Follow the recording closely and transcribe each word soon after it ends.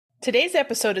Today's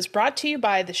episode is brought to you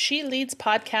by the She Leads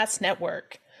Podcast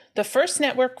Network, the first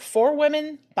network for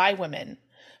women by women.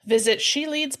 Visit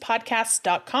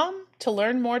sheleadspodcast.com to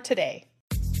learn more today.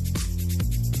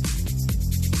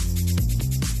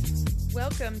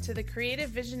 Welcome to the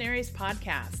Creative Visionaries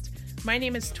Podcast. My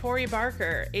name is Tori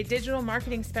Barker, a digital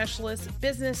marketing specialist,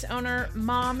 business owner,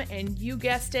 mom, and you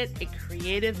guessed it, a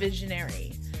creative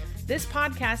visionary. This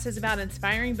podcast is about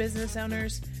inspiring business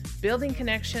owners, building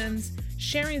connections,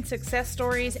 sharing success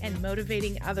stories, and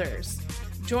motivating others.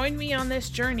 Join me on this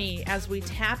journey as we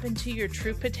tap into your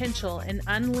true potential and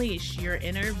unleash your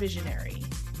inner visionary.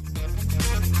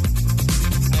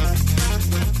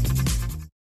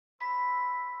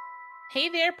 Hey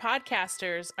there,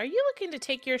 podcasters. Are you looking to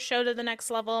take your show to the next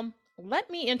level?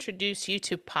 Let me introduce you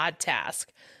to Podtask,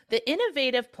 the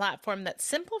innovative platform that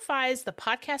simplifies the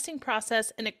podcasting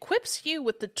process and equips you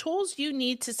with the tools you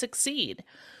need to succeed.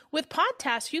 With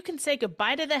Podtask, you can say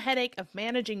goodbye to the headache of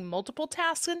managing multiple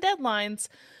tasks and deadlines.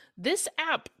 This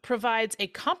app provides a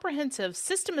comprehensive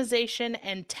systemization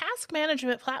and task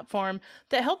management platform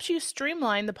that helps you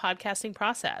streamline the podcasting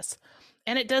process.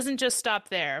 And it doesn't just stop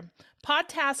there.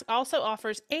 Podtask also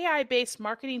offers AI-based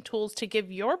marketing tools to give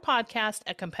your podcast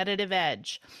a competitive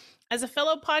edge. As a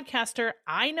fellow podcaster,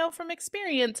 I know from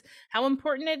experience how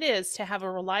important it is to have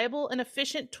a reliable and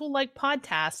efficient tool like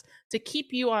Podtask to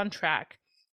keep you on track.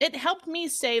 It helped me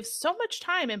save so much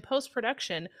time in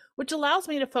post-production, which allows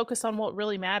me to focus on what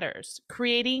really matters,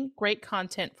 creating great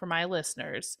content for my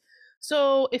listeners.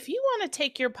 So if you want to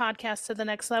take your podcast to the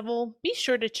next level, be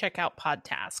sure to check out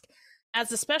Podtask.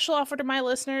 As a special offer to my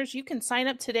listeners, you can sign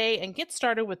up today and get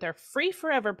started with their free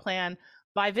forever plan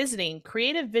by visiting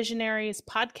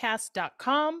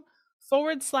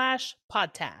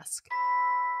creativevisionnariespodcast.com/podtask.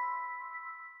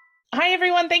 Hi,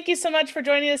 everyone. Thank you so much for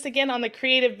joining us again on the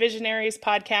Creative Visionaries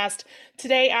podcast.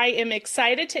 Today, I am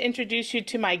excited to introduce you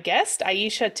to my guest,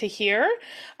 Aesha Tahir.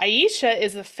 Aesha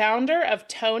is the founder of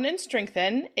Tone and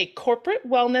Strengthen, a corporate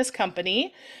wellness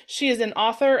company. She is an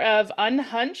author of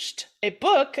Unhunched, a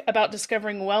book about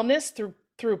discovering wellness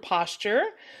through posture.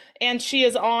 And she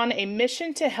is on a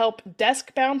mission to help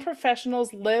desk-bound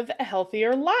professionals live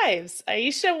healthier lives.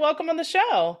 Aesha, welcome on the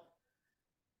show.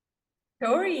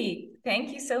 Tori,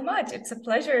 thank you so much. It's a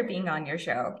pleasure being on your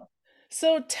show.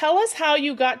 So tell us how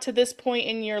you got to this point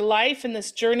in your life and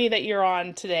this journey that you're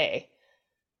on today.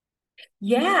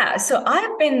 Yeah, so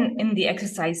I've been in the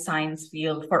exercise science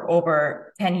field for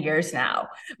over 10 years now.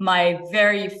 My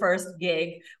very first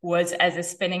gig was as a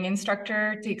spinning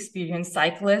instructor to experienced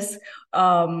cyclists.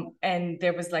 And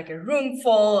there was like a room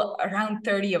full, around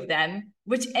 30 of them,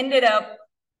 which ended up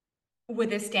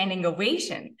with a standing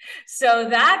ovation. So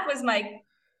that was my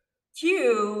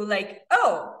cue, like,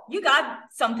 oh, you got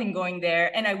something going there.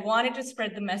 And I wanted to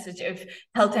spread the message of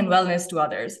health and wellness to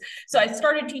others. So I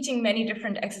started teaching many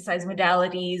different exercise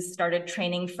modalities, started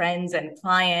training friends and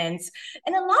clients.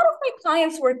 And a lot of my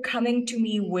clients were coming to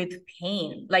me with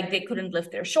pain, like they couldn't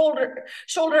lift their shoulder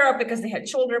up because they had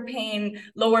shoulder pain.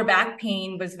 Lower back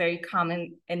pain was very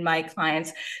common in my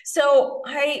clients. So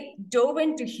I dove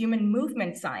into human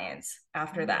movement science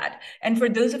after that. And for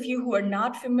those of you who are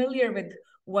not familiar with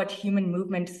what human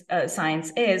movement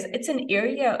science is, it's an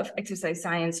area of exercise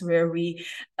science where we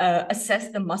assess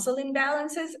the muscle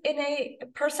imbalances in a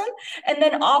person and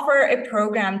then offer a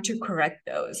program to correct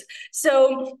those.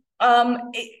 So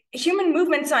human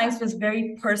movement science was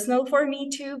very personal for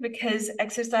me too, because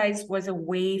exercise was a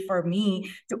way for me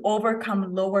to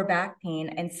overcome lower back pain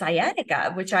and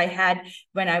sciatica, which I had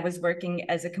when I was working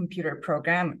as a computer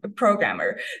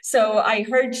programmer. So I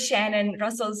heard Shannon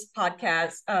Russell's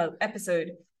podcast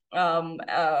episode,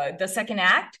 The Second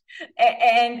Act,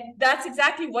 and that's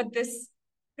exactly what this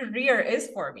career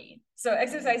is for me. So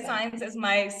exercise science is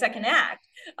my second act.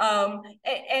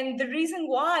 And the reason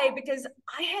why, because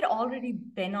I had already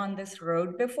been on this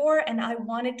road before and I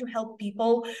wanted to help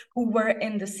people who were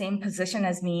in the same position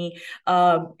as me,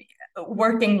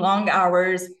 working long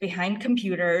hours behind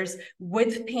computers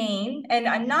with pain. And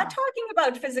I'm not talking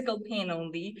about physical pain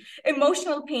only,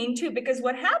 emotional pain too, because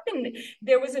what happened,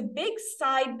 there was a big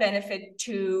side benefit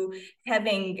to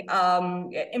having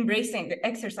embracing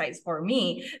exercise for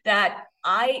me, that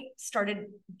I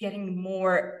started getting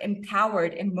more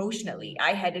empowered emotionally.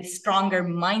 I had a stronger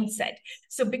mindset.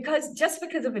 So because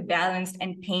of a balanced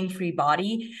and pain-free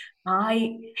body,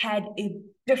 I had a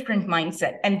different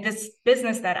mindset. And this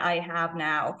business that I have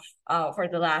now for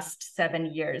the last 7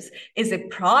 years is a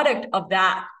product of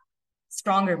that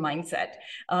stronger mindset.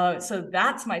 So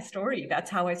that's my story. That's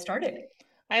how I started.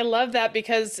 I love that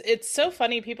because it's so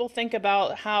funny. People think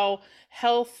about how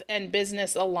health and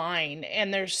business align,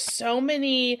 and there's so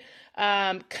many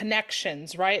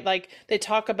connections, right? Like they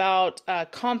talk about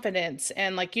confidence,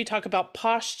 and like you talk about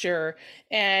posture,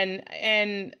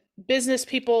 and business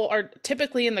people are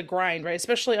typically in the grind, right?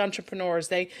 Especially entrepreneurs.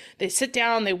 They sit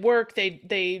down, they work,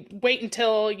 they wait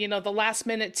until, the last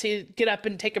minute to get up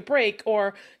and take a break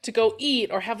or to go eat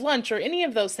or have lunch or any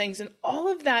of those things. And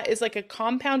all of that is like a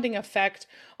compounding effect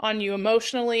on you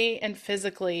emotionally and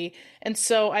physically. And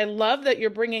so I love that you're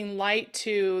bringing light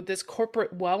to this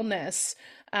corporate wellness,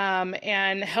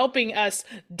 and helping us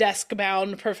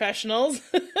desk-bound professionals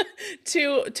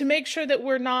to make sure that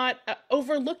we're not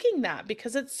overlooking that,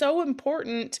 because it's so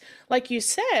important, like you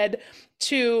said,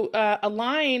 to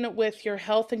align with your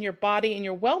health and your body and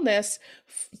your wellness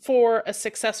for a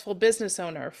successful business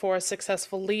owner, for a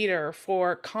successful leader,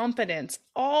 for confidence,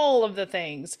 all of the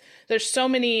things. There's so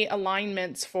many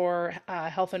alignments for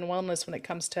health and wellness when it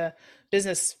comes to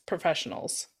business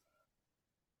professionals.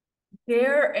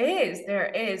 There is.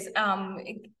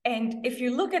 And if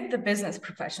you look at the business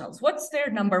professionals, what's their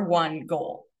number one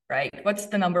goal, right? What's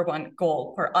the number one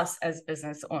goal for us as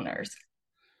business owners?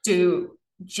 To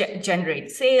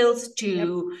generate sales, Yep.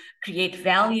 to create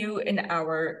value in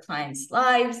our clients'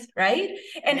 lives, right?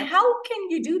 And Yep. how can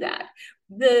you do that?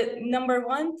 The number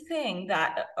one thing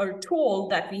that or tool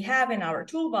that we have in our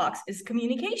toolbox is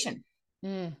communication,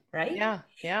 Mm. right? Yeah.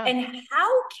 Yeah. And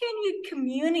how can you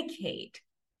communicate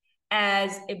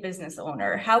as a business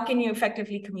owner? How can you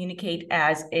effectively communicate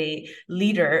as a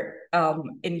leader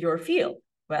in your field? Yeah.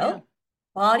 Well,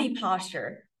 body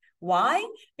posture. Why?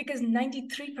 Because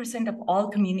 93% of all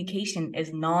communication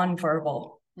is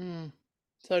nonverbal. Mm.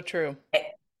 So true.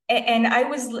 And I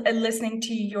was listening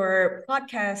to your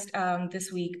podcast this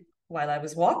week while I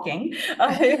was walking,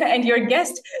 and your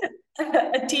guest,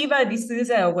 Ativa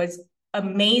D'Souza, was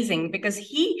amazing because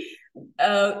he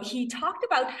talked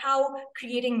about how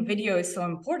creating video is so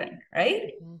important,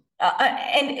 right? Mhm.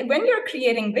 And when you're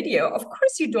creating video, of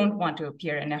course, you don't want to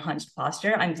appear in a hunched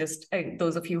posture. I'm just,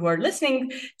 those of you who are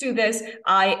listening to this,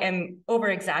 I am over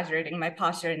exaggerating my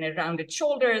posture in rounded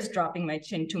shoulders, dropping my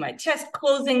chin to my chest,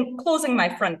 closing my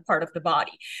front part of the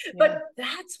body. Yeah. But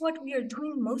that's what we are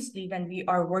doing mostly when we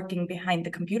are working behind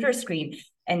the computer screen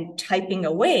and typing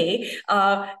away.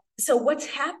 So what's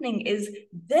happening is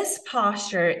this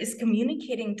posture is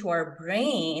communicating to our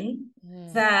brain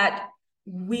Mm. that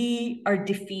we are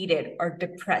defeated or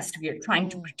depressed. We are trying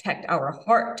to Mm. protect our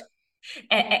heart.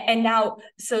 And now,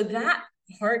 so that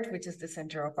heart, which is the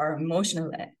center of our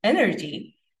emotional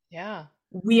energy, Yeah.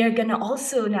 we are going to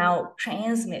also now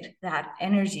transmit that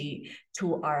energy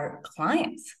to our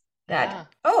clients that, Yeah.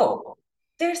 oh,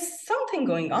 there's something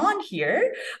going on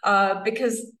here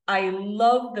because I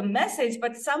love the message,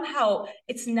 but somehow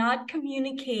it's not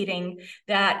communicating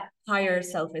that higher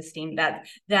self-esteem, that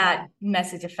Mm.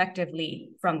 message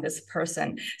effectively from this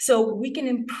person. So we can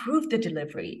improve the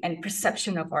delivery and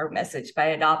perception of our message by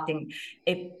adopting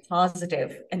a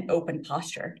positive and open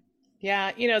posture.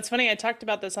 Yeah, it's funny. I talked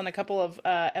about this on a couple of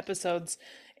episodes,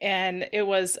 and it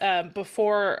was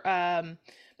before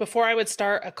I would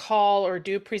start a call or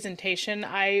do a presentation,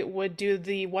 I would do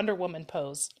the Wonder Woman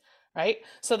pose, right?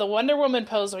 So the Wonder Woman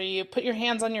pose where you put your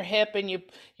hands on your hip and you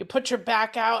put your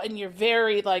back out and you're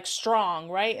very like strong,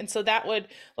 right? And so that would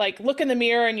like look in the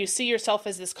mirror and you see yourself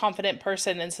as this confident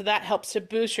person, and so that helps to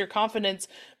boost your confidence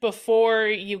before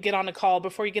you get on a call,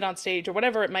 before you get on stage or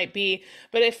whatever it might be.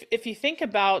 But if you think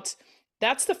about,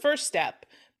 that's the first step.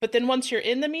 But then once you're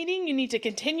in the meeting, you need to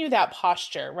continue that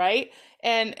posture, right?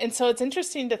 And so it's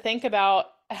interesting to think about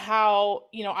how,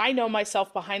 I know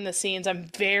myself behind the scenes. I'm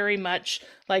very much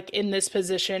like in this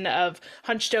position of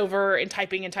hunched over and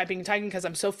typing and typing and typing because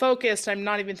I'm so focused. I'm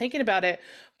not even thinking about it.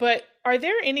 But are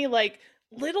there any like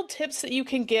little tips that you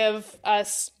can give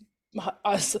us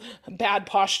bad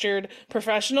postured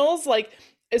professionals? Like,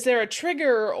 is there a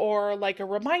trigger or like a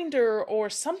reminder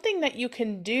or something that you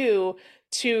can do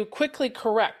to quickly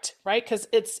correct, right? Because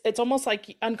it's almost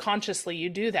like unconsciously you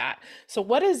do that. So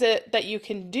what is it that you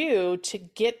can do to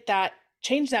get that,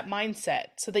 change that mindset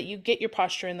so that you get your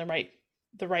posture in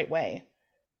the right way?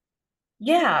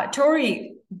 Yeah,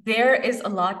 Tori, there is a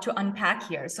lot to unpack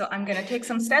here. So I'm going to take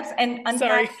some steps and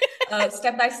Sorry. unpack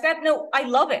step by step. No, I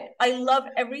love it. I love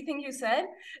everything you said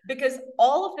because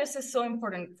all of this is so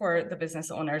important for the business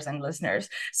owners and listeners.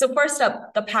 So, first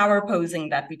up, the power posing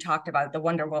that we talked about, the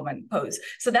Wonder Woman pose.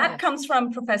 So, that Yes. comes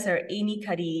from Professor Amy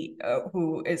Cuddy,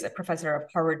 who is a professor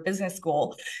of Harvard Business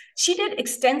School. She did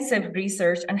extensive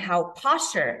research on how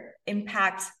posture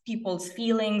impacts people's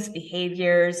feelings,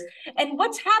 behaviors, and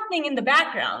what's happening in the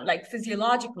background, like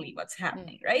physiologically, what's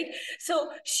happening, right?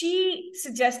 So she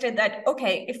suggested that,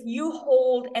 okay, if you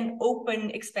hold an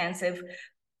open, expansive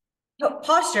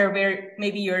posture where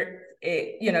maybe you're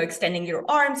extending your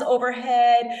arms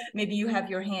overhead, maybe you have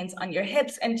your hands on your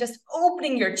hips and just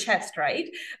opening your chest, right?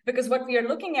 Because what we are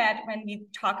looking at when we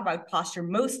talk about posture,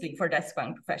 mostly for desk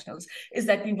bound professionals, is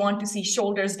that we want to see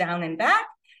shoulders down and back,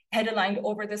 head aligned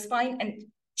over the spine, and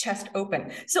chest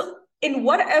open. So in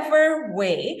whatever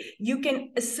way you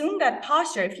can assume that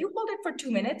posture, if you hold it for 2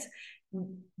 minutes,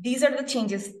 these are the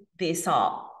changes they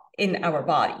saw in our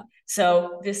body.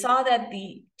 So they saw that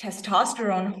the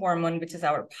testosterone hormone, which is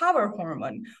our power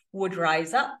hormone, would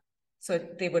rise up. So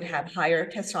they would have higher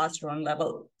testosterone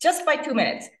level just by 2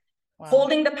 minutes. Wow.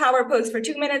 Holding the power pose for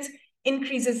 2 minutes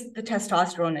increases the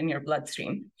testosterone in your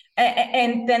bloodstream.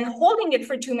 And then holding it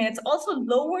for 2 minutes also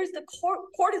lowers the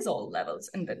cortisol levels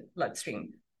in the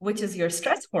bloodstream, which is your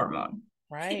stress hormone.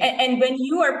 Right. And when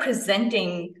you are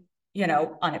presenting,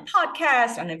 on a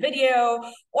podcast, on a video,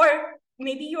 or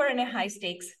maybe you are in a high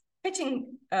stakes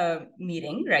pitching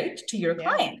meeting, right, to your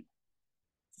client,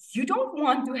 you don't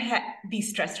want to be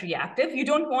stress reactive. You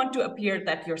don't want to appear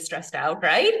that you're stressed out,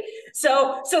 right?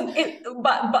 But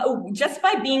just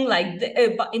by being like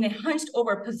in a hunched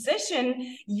over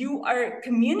position, you are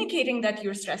communicating that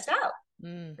you're stressed out,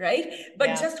 right?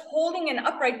 But just holding an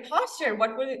upright posture,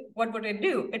 what would it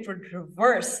do? It would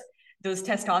reverse those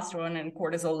testosterone and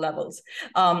cortisol levels.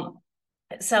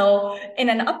 So in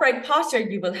an upright posture,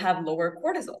 you will have lower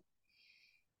cortisol.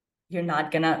 You're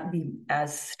not gonna be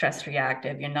as stress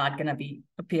reactive. You're not gonna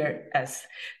appear as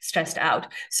stressed out.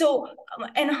 So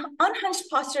an unhunched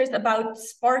posture is about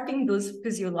sparking those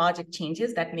physiologic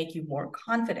changes that make you more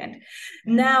confident.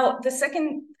 Now, the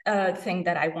second thing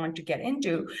that I want to get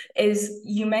into is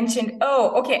you mentioned,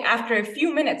 oh, okay, after a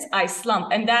few minutes, I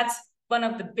slump. And that's one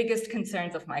of the biggest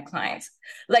concerns of my clients.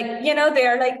 Like,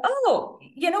 they're like, oh,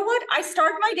 you know what? I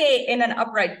start my day in an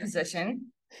upright position.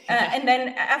 And then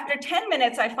after 10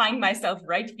 minutes, I find myself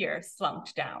right here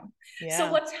slumped down. Yeah.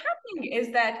 So what's happening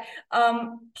is that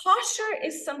posture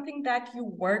is something that you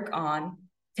work on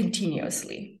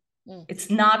continuously. It's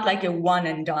not like a one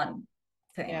and done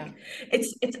thing. Yeah.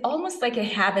 It's almost like a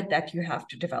habit that you have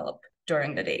to develop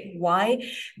during the day. Why?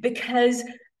 Because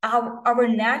our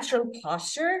natural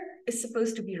posture is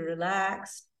supposed to be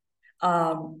relaxed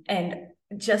and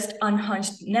just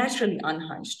unhunched, naturally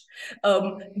unhunched.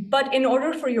 But in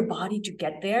order for your body to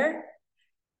get there,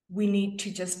 we need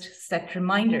to just set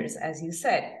reminders, as you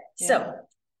said. Yeah. So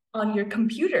on your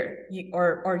computer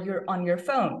or you're on your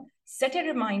phone, set a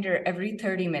reminder every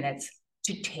 30 minutes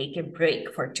to take a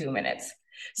break for 2 minutes.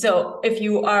 So if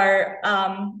you are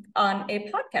on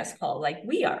a podcast call like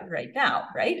we are right now,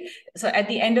 right? So at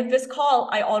the end of this call,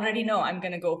 I already know I'm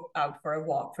going to go out for a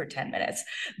walk for 10 minutes.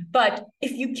 But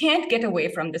if you can't get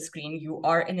away from the screen, you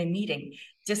are in a meeting,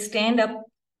 just stand up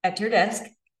at your desk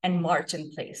and march in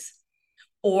place.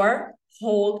 Or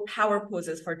hold power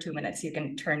poses for 2 minutes. You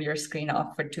can turn your screen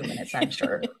off for 2 minutes, I'm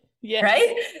sure. Yes.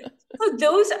 Right? So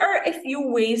those are a few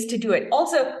ways to do it.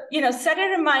 Also, set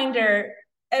a reminder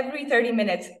every 30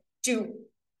 minutes to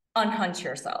unhunch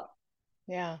yourself.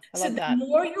 Yeah, I love that. The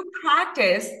more you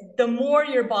practice, the more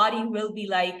your body will be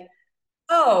like,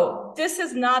 oh, this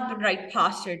is not the right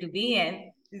posture to be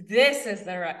in. This is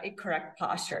the correct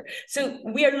posture. So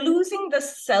we are losing the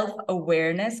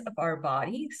self-awareness of our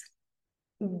bodies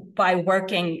by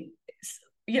working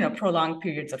prolonged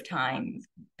periods of time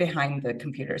behind the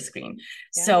computer screen.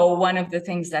 Yeah. So one of the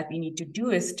things that we need to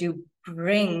do is to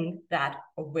bring that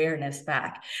awareness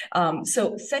back.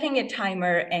 So setting a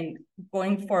timer and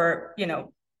going for,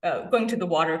 going to the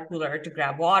water cooler to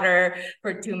grab water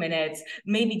for 2 minutes,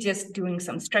 maybe just doing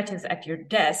some stretches at your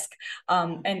desk.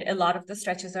 And a lot of the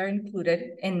stretches are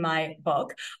included in my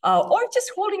book, or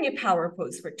just holding a power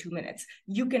pose for 2 minutes.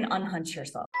 You can unhunch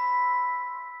yourself.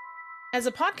 As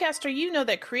a podcaster, you know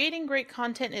that creating great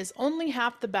content is only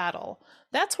half the battle.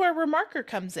 That's where Remarker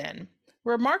comes in.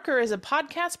 Remarker is a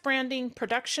podcast branding,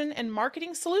 production, and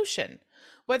marketing solution.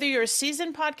 Whether you're a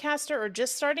seasoned podcaster or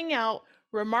just starting out,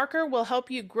 Remarker will help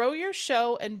you grow your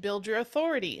show and build your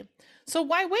authority. So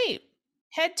why wait?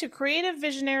 Head to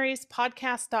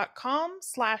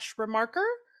creativevisionariespodcast.com/Remarker.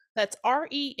 That's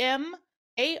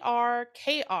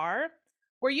REMARKR,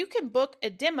 where you can book a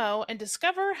demo and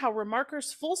discover how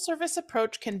Remarker's full-service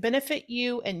approach can benefit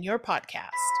you and your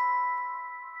podcast.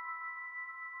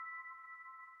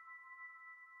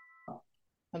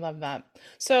 I love that.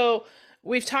 So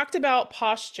we've talked about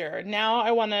posture. Now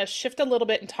I want to shift a little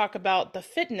bit and talk about the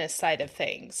fitness side of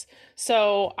things.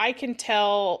 So I can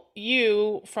tell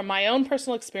you from my own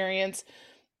personal experience,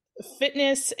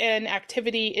 fitness and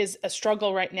activity is a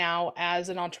struggle right now as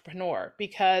an entrepreneur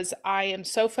because I am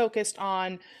so focused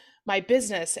on my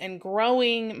business and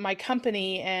growing my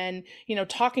company and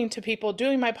talking to people,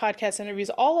 doing my podcast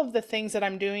interviews, all of the things that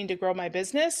I'm doing to grow my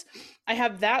business. I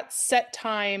have that set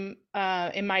time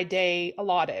in my day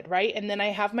allotted, right? And then I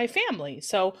have my family.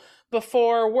 So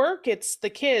before work, it's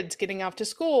the kids getting off to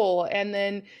school, and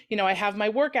then I have my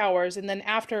work hours, and then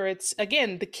after it's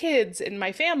again the kids and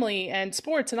my family and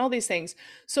sports and all these things.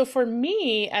 So for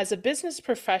me as a business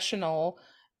professional,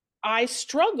 I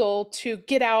struggle to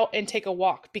get out and take a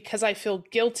walk because I feel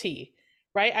guilty,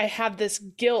 right? I have this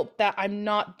guilt that I'm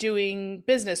not doing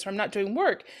business or I'm not doing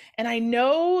work. And I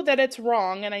know that it's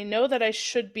wrong. And I know that I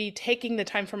should be taking the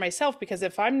time for myself, because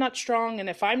if I'm not strong and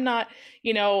if I'm not,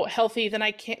 healthy, then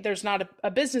I can't, there's not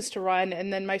a business to run.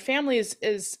 And then my family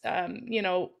is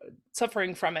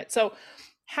suffering from it. So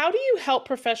how do you help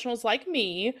professionals like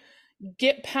me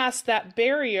get past that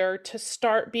barrier to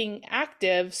start being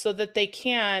active so that they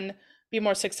can be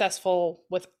more successful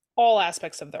with all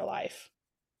aspects of their life?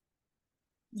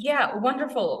 Yeah,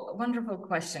 wonderful, wonderful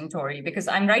question, Tori, because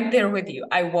I'm right there with you.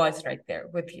 I was right there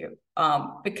with you.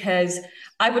 Because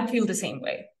I would feel the same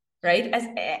way, right?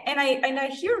 And I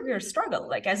hear your struggle.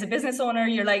 Like as a business owner,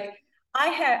 you're like,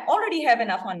 already have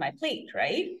enough on my plate,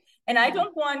 right? And I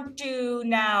don't want to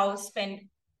now spend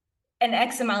an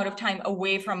X amount of time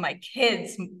away from my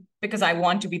kids because I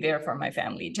want to be there for my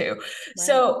family too. Right.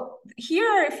 So here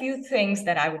are a few things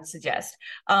that I would suggest.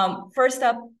 First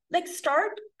up, like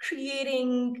start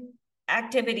creating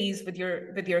activities with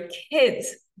your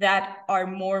kids that are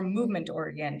more movement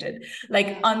oriented.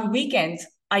 Like on weekends,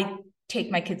 I take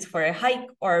my kids for a hike,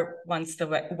 or once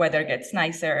the weather gets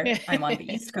nicer, I'm on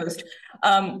the East Coast,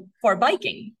 for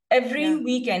biking. Every Yeah.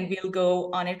 weekend, we'll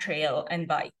go on a trail and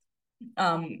bike.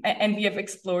 And we have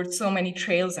explored so many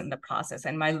trails in the process,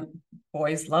 and my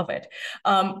boys love it.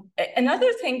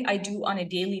 Another thing I do on a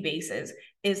daily basis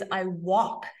is I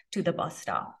walk to the bus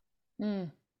stop.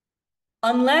 Mm.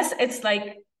 Unless it's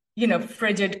like,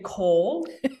 frigid cold,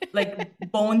 like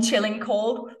bone chilling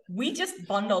cold, we just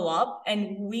bundle up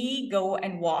and we go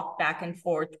and walk back and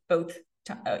forth, both,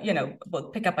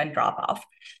 both pick up and drop off.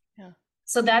 Yeah.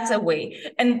 So that's a way.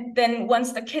 And then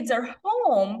once the kids are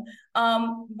home,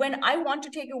 when I want to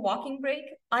take a walking break,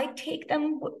 I take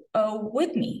them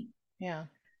with me. Yeah.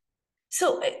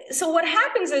 So what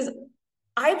happens is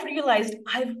I've realized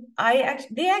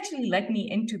they actually let me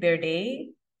into their day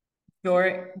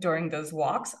during those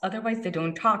walks. Otherwise, they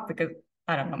don't talk because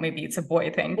I don't know, maybe it's a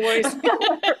boy thing. Boys.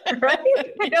 Right?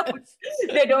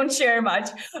 They don't share much.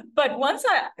 But once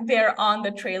they're on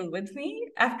the trail with me,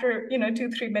 after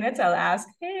 2-3 minutes, I'll ask,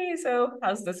 "Hey, so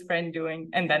how's this friend doing?"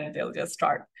 And then they'll just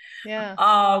start.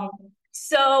 Yeah.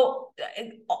 So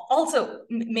also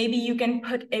maybe you can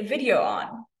put a video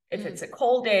on if it's a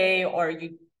cold day or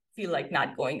you feel like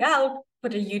not going out.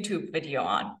 Put a YouTube video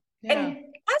on Yeah. and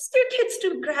ask your kids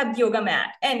to grab yoga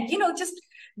mat and just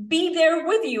be there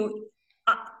with you.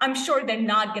 I'm sure they're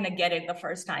not going to get it the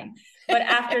first time, but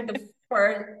after the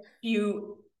first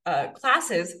few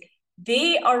classes,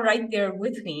 they are right there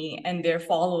with me and they're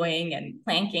following and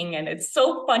planking, and it's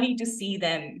so funny to see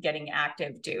them getting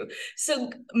active too.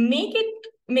 So make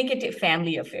it a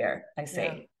family affair, I say.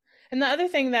 Yeah. And the other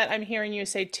thing that I'm hearing you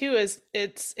say too is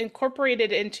it's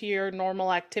incorporated into your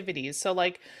normal activities. So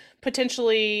like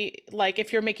potentially like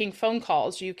if you're making phone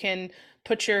calls, you can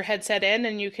put your headset in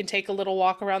and you can take a little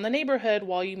walk around the neighborhood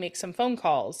while you make some phone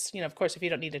calls. Of course, if you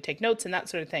don't need to take notes and that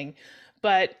sort of thing,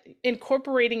 but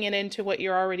incorporating it into what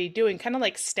you're already doing, kind of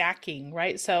like stacking,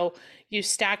 right? So you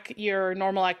stack your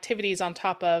normal activities on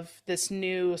top of this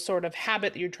new sort of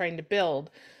habit that you're trying to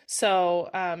build. So,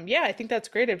 yeah, I think that's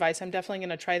great advice. I'm definitely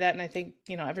going to try that. And I think,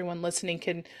 everyone listening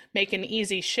can make an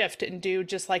easy shift and do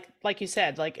just like you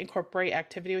said, like incorporate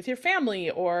activity with your family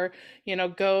or,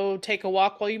 go take a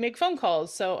walk while you make phone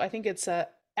calls. So I think it's a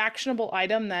actionable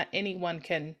item that anyone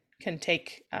can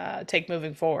take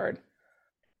moving forward.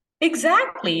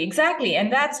 Exactly.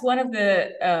 And that's one of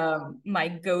the my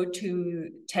go-to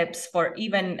tips for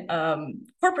even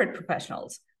corporate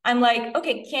professionals. I'm like,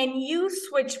 okay, can you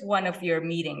switch one of your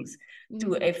meetings to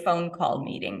Mm. a phone call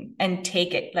meeting and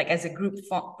take it like as a group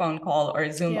phone call or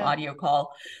a Zoom Yeah. audio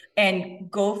call and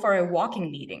go for a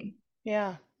walking meeting?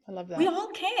 Yeah. I love We that. all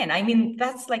can. I mean,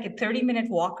 that's like a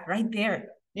 30-minute walk right there.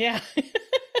 Yeah.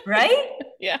 right?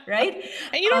 Yeah. Right?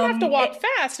 And you don't have to walk It,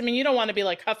 fast. I mean, you don't want to be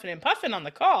like huffing and puffing on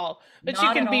the call, but you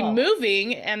not can at be all.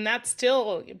 moving, and that's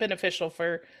still beneficial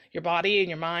for your body and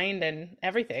your mind and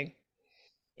everything.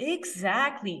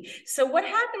 Exactly. So what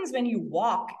happens when you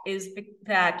walk is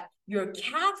that your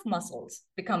calf muscles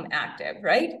become active,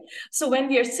 right? So when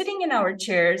we are sitting in our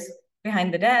chairs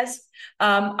behind the desk,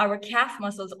 our calf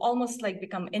muscles almost like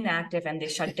become inactive and they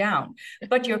shut down.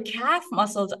 But your calf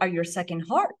muscles are your second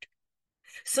heart.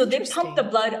 So they pump the Interesting.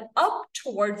 blood up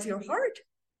towards your heart.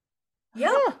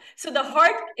 Yep. Huh. So the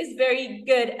heart is very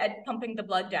good at pumping the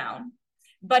blood down,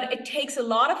 but it takes a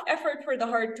lot of effort for the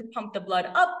heart to pump the blood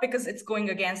up because it's going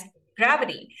against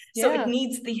gravity. So it Yeah.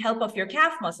 needs the help of your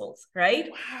calf muscles, right?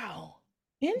 Wow.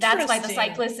 That's why the Interesting.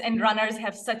 cyclists and runners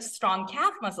have such strong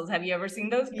calf muscles. Have you ever seen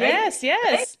those? Right? Yes, Right?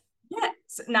 yes. Yeah.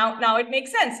 So now it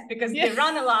makes sense because Yeah. they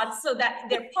run a lot so that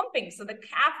they're pumping. So the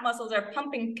calf muscles are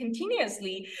pumping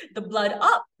continuously the blood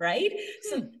up, right?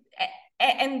 Hmm. So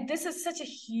and this is such a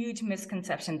huge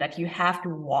misconception that you have to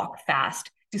walk fast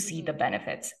to see the Hmm.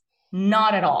 benefits.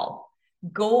 Not at all.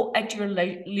 Go at your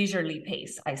leisurely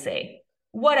pace, I say.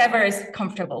 Whatever Yeah. is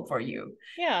comfortable for you.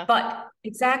 Yeah. But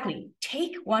exactly,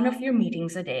 take one of your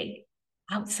meetings a day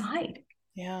outside.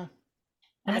 Yeah.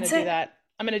 I'm gonna That's do it. that.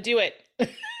 I'm gonna do it.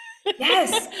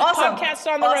 Yes, awesome. Podcast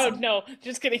on the road. Awesome. No,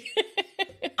 just kidding.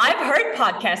 I've heard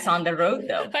podcasts on the road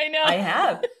though. I know. I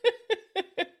have.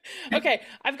 Okay,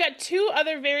 I've got two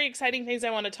other very exciting things I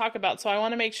want to talk about, so I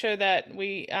want to make sure that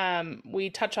we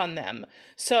touch on them.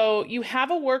 So you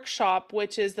have a workshop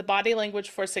which is the body language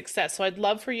for success. So I'd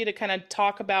love for you to kind of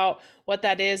talk about what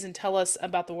that is and tell us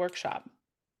about the workshop.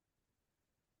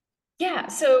 Yeah,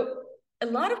 so a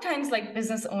lot of times like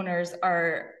business owners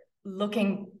are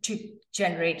looking to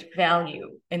generate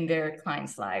value in their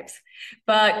clients' lives,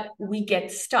 but we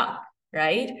get stuck,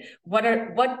 right?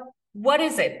 What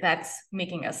is it that's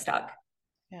making us stuck?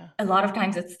 Yeah. A lot of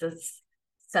times it's this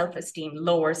self-esteem,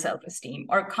 lower self-esteem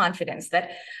or confidence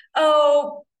that,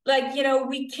 oh, like,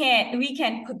 we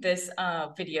can't put this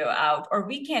video out, or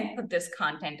we can't put this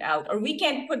content out, or we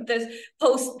can't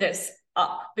post this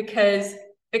up because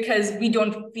we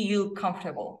don't feel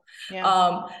comfortable. Yeah.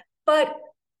 um, but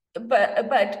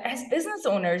but as business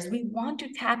owners, we want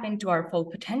to tap into our full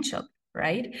potential,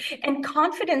 right? And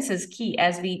confidence is key,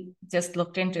 as we just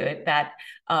looked into it, that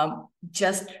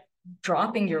just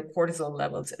dropping your cortisol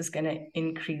levels is going to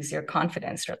increase your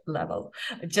confidence level.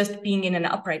 Just being in an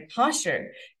upright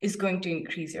posture is going to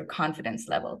increase your confidence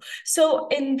level. So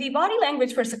in the body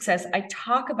language for success, I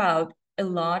talk about a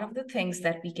lot of the things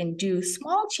that we can do,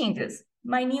 small changes,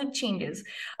 minute changes.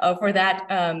 For that,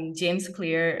 James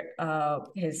Clear,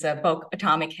 his book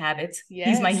Atomic Habits,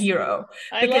 he's my Yes. hero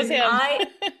I love because him.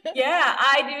 yeah,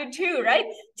 I do too, right?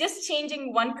 Just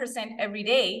changing 1% every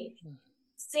day,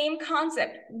 same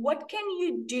concept. What can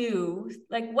you do?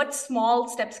 Like, what small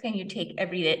steps can you take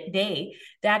every day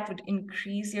that would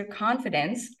increase your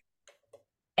confidence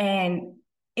and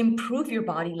improve your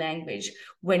body language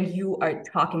when you are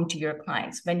talking to your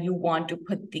clients, when you want to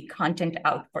put the content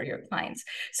out for your clients?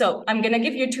 So I'm going to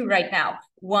give you two right now.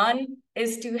 One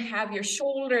is to have your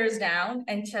shoulders down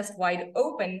and chest wide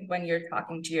open when you're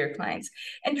talking to your clients,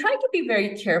 and try to be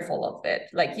very careful of it.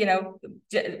 Like,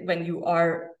 when you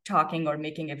are talking or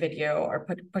making a video or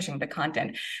pushing the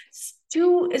content.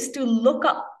 Two is to look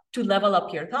up, to level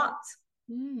up your thoughts,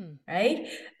 Mm, right?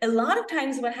 A lot of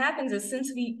times what happens is,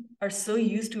 since we are so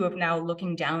used to of now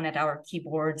looking down at our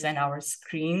keyboards and our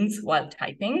screens while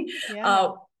typing, yeah.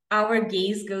 uh, our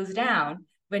gaze goes down.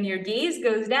 When your gaze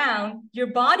goes down, your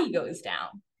body goes down.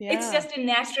 It's Yeah. just a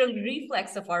natural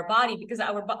reflex of our body, because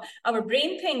our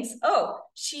brain thinks, oh,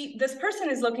 this person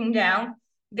is looking down,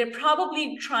 they're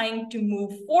probably trying to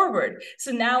move forward.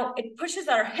 So now it pushes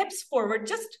our hips forward,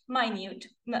 just minute,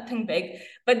 nothing big.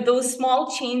 But those small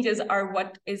changes are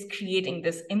what is creating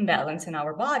this imbalance in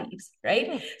our bodies,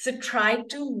 right? Hmm. So try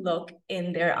to look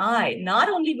in their eye. Not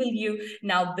only will you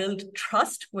now build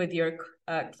trust with your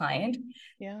client,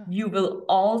 Yeah. you will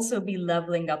also be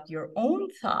leveling up your own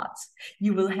thoughts.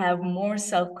 You will have more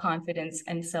self-confidence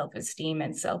and self-esteem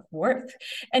and self-worth.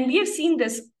 And we have seen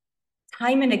this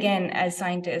time and again as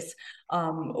scientists,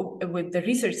 with the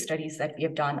research studies that we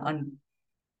have done on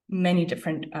many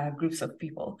different groups of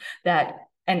people, that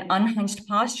an unhinged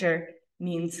posture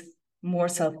means more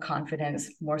self-confidence,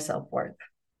 more self-worth.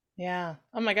 Yeah.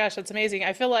 Oh my gosh, that's amazing.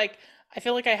 I feel like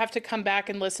I have to come back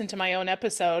and listen to my own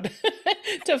episode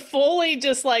to fully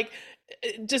just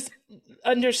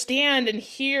understand and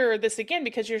hear this again,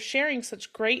 because you're sharing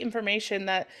such great information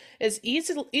that is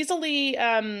easily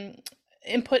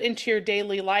input into your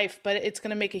daily life, but it's going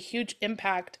to make a huge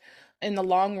impact in the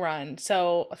long run.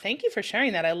 So thank you for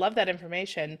sharing that. I love that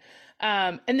information.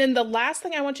 And then the last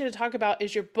thing I want you to talk about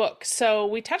is your book. So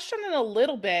we touched on it a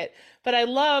little bit, but I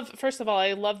love, first of all,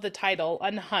 I love the title,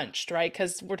 Unhunched, right?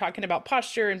 Because we're talking about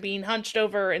posture and being hunched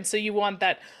over. And so you want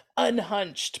that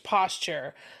unhunched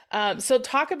posture. So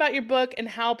talk about your book and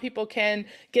how people can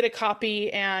get a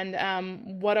copy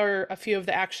and what are a few of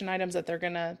the action items that they're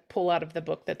going to pull out of the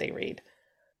book that they read.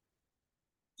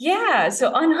 Yeah,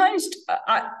 so Unhunched,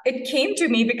 it came to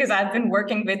me because I've been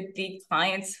working with the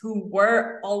clients who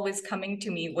were always coming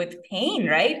to me with pain,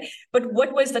 right? But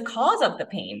what was the cause of the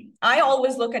pain? I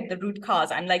always look at the root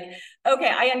cause. I'm like,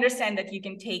 okay, I understand that you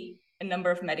can take a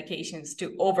number of medications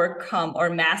to overcome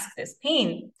or mask this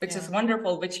pain, which is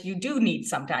wonderful, which you do need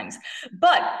sometimes.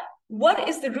 But what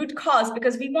is the root cause?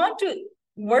 Because we want to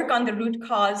work on the root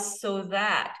cause so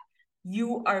that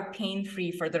you are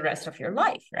pain-free for the rest of your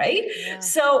life, right? Yeah.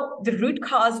 So the root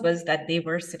cause was that they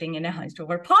were sitting in a hunched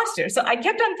over posture. So I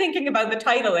kept on thinking about the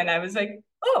title and I was like,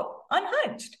 oh,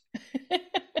 unhunched.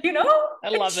 I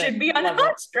love it should be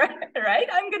unhunched, right?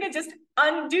 I'm going to just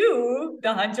undo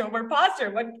the hunch over posture.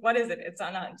 What is it? It's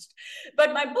unhunched.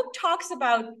 But my book talks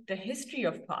about the history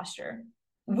of posture.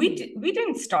 We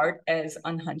didn't start as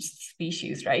unhunched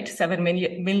species, right? 7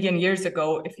 million years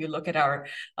ago, if you look at our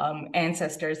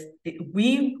ancestors,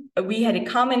 we had a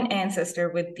common ancestor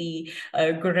with the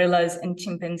gorillas and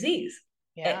chimpanzees.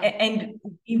 And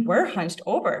we were hunched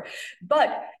over.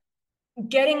 But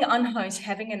getting unhunched,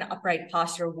 having an upright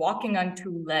posture, walking on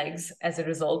two legs as a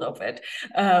result of it,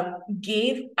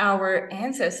 gave our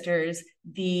ancestors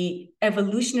the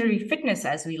evolutionary fitness,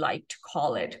 as we like to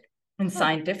call it in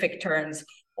scientific terms,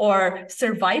 or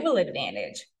survival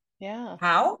advantage. Yeah.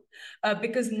 How?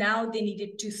 Because now they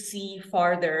needed to see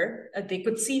farther. They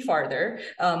could see farther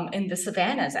in the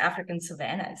savannas, African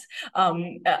savannas,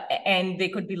 and they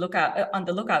could be on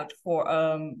the lookout for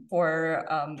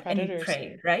any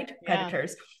prey, right?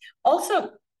 Predators.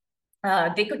 Also,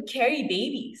 they could carry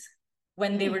babies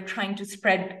when they were trying to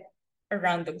spread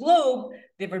around the globe.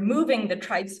 They were moving, the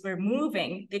tribes were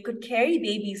moving. They could carry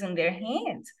babies in their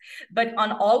hands, but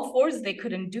on all fours, they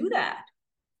couldn't do that.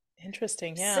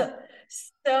 Interesting. Yeah.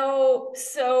 So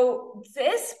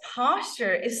this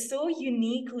posture is so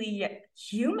uniquely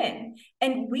human,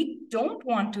 and we don't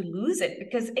want to lose it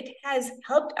because it has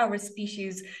helped our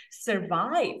species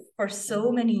survive for so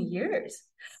many years.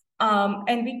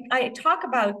 I talk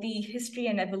about the history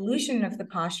and evolution of the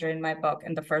posture in my book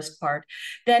in the first part.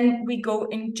 Then we go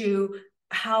into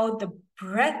how the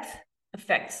breath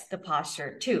affects the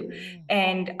posture too,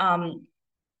 and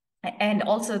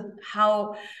also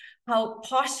how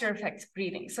posture affects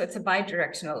breathing. So it's a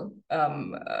bidirectional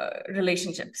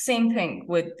relationship. Same thing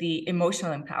with the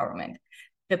emotional empowerment.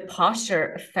 The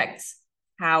posture affects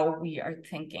how we are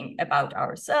thinking about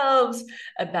ourselves,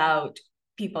 about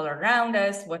people around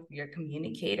us, what we are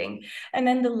communicating. And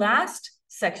then the last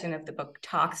section of the book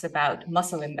talks about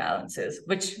muscle imbalances,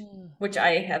 which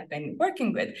I have been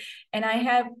working with. And I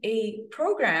have a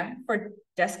program for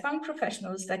desk-bound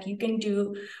professionals that you can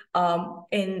do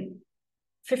in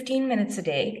 15 minutes a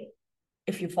day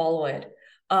if you follow it,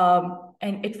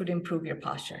 and it would improve your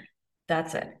posture.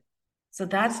 That's it. So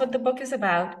that's what the book is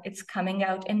about. It's coming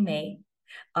out in May.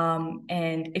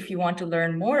 And if you want to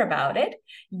learn more about it,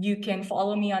 you can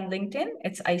follow me on LinkedIn.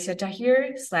 It's Aesha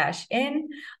Tahir /in.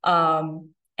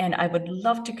 And I would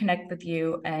love to connect with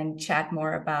you and chat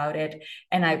more about it.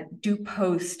 And I do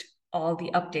post all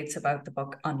the updates about the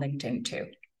book on LinkedIn too.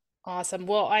 Awesome.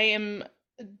 Well, I am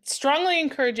strongly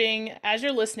encouraging, as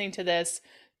you're listening to this,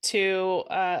 to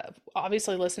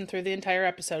obviously listen through the entire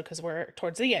episode because we're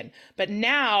towards the end. But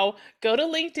now go to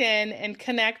LinkedIn and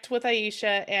connect with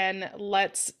Aesha, and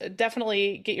let's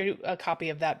definitely get you a copy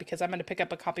of that because I'm going to pick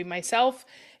up a copy myself.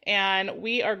 And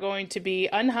we are going to be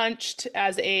unhunched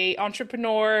as an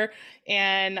entrepreneur,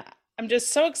 and I'm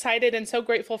just so excited and so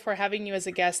grateful for having you as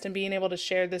a guest and being able to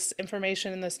share this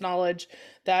information and this knowledge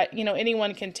that,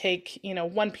 anyone can take,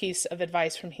 one piece of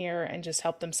advice from here and just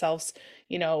help themselves,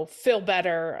 feel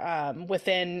better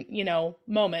within,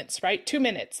 moments, right? 2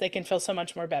 minutes, they can feel so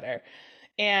much more better.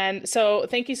 And so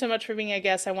thank you so much for being a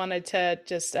guest. I wanted to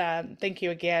just thank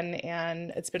you again.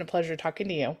 And it's been a pleasure talking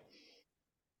to you.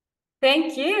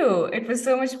 Thank you. It was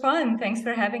so much fun. Thanks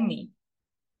for having me.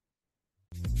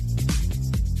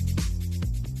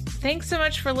 Thanks so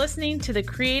much for listening to the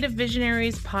Creative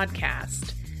Visionaries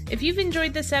podcast. If you've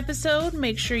enjoyed this episode,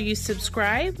 make sure you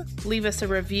subscribe, leave us a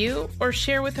review, or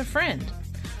share with a friend.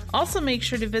 Also, make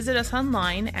sure to visit us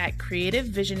online at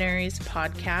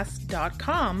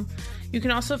creativevisionariespodcast.com. You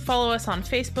can also follow us on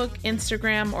Facebook,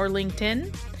 Instagram, or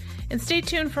LinkedIn. And stay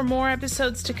tuned for more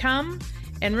episodes to come.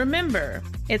 And remember,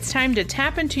 it's time to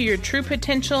tap into your true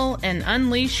potential and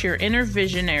unleash your inner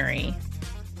visionary.